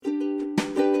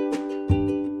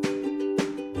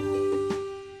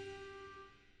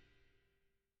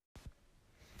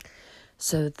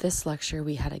So this lecture,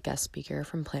 we had a guest speaker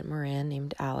from Plant Moran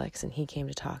named Alex, and he came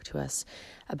to talk to us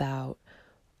about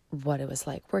what it was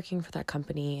like working for that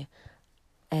company.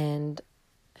 And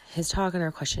his talk and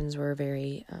our questions were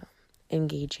very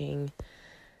engaging.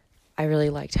 I really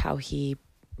liked how he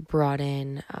brought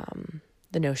in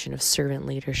the notion of servant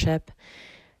leadership,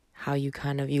 how you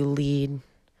lead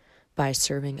by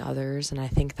serving others. And I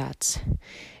think that's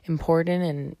important.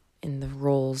 And in the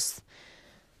roles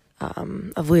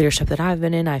of leadership that I've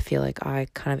been in, I feel like I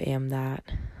kind of am that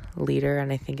leader.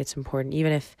 And I think it's important,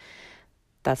 even if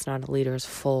that's not a leader's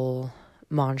full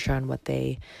mantra and what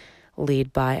they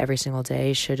lead by every single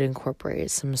day, should incorporate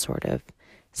some sort of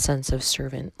sense of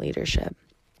servant leadership.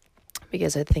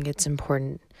 Because I think it's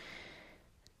important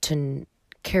to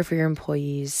care for your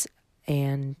employees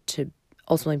and to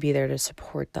ultimately be there to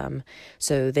support them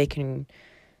so they can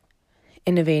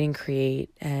innovate and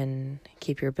create and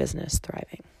keep your business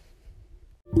thriving.